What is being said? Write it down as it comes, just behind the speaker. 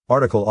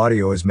Article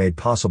audio is made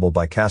possible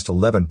by Cast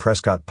 11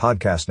 Prescott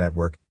Podcast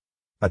Network,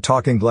 a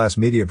Talking Glass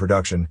media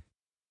production.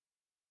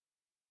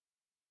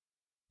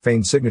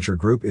 Fane's Signature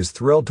Group is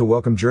thrilled to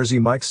welcome Jersey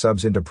Mike's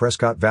subs into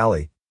Prescott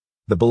Valley.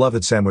 The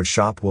beloved sandwich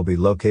shop will be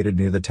located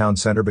near the town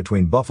center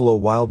between Buffalo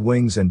Wild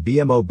Wings and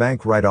BMO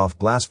Bank right off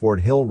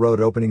Glassford Hill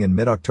Road, opening in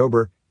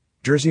mid-October.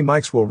 Jersey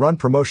Mike's will run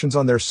promotions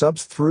on their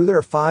subs through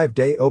their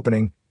 5-day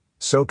opening,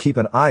 so keep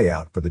an eye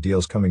out for the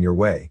deals coming your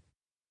way.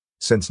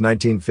 Since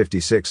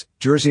 1956,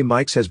 Jersey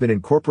Mike's has been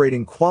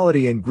incorporating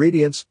quality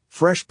ingredients,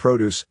 fresh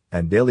produce,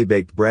 and daily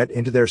baked bread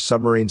into their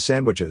submarine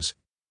sandwiches.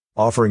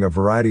 Offering a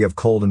variety of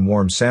cold and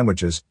warm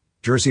sandwiches,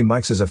 Jersey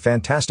Mike's is a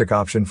fantastic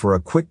option for a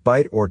quick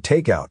bite or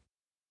takeout.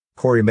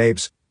 Corey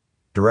Mapes,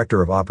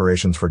 Director of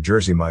Operations for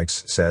Jersey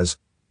Mike's, says,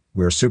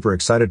 "We're super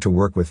excited to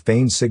work with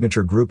Fane's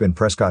Signature Group in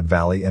Prescott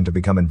Valley and to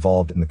become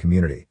involved in the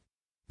community.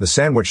 The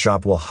sandwich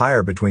shop will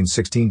hire between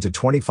 16 to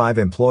 25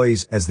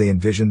 employees as they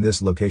envision this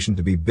location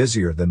to be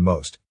busier than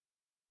most.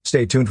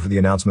 Stay tuned for the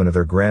announcement of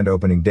their grand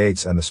opening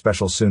dates and the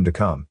specials soon to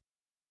come."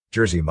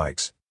 Jersey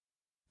Mike's,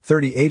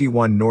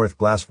 3081 North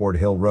Glassford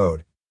Hill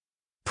Road,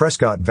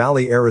 Prescott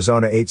Valley,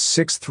 Arizona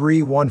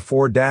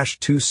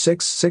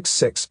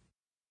 86314-2666.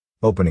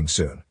 Opening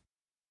soon.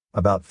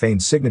 About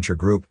Fane's Signature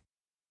Group.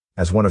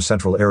 As one of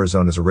Central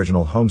Arizona's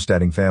original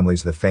homesteading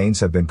families, the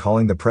Fanes have been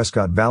calling the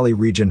Prescott Valley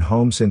region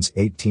home since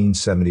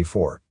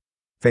 1874.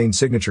 Fane's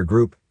Signature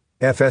Group,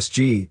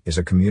 FSG, is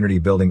a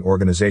community-building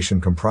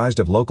organization comprised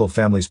of local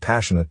families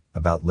passionate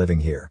about living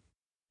here.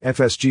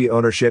 FSG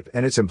ownership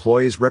and its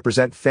employees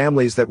represent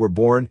families that were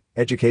born,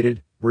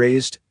 educated,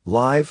 raised,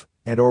 live,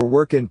 and/or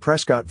work in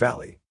Prescott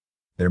Valley.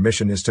 Their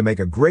mission is to make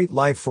a great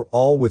life for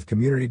all with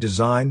community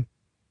design,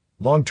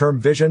 long-term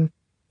vision,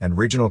 and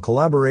regional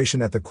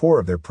collaboration at the core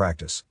of their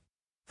practice.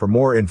 For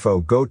more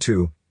info, go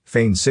to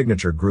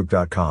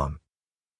fanesignaturegroup.com.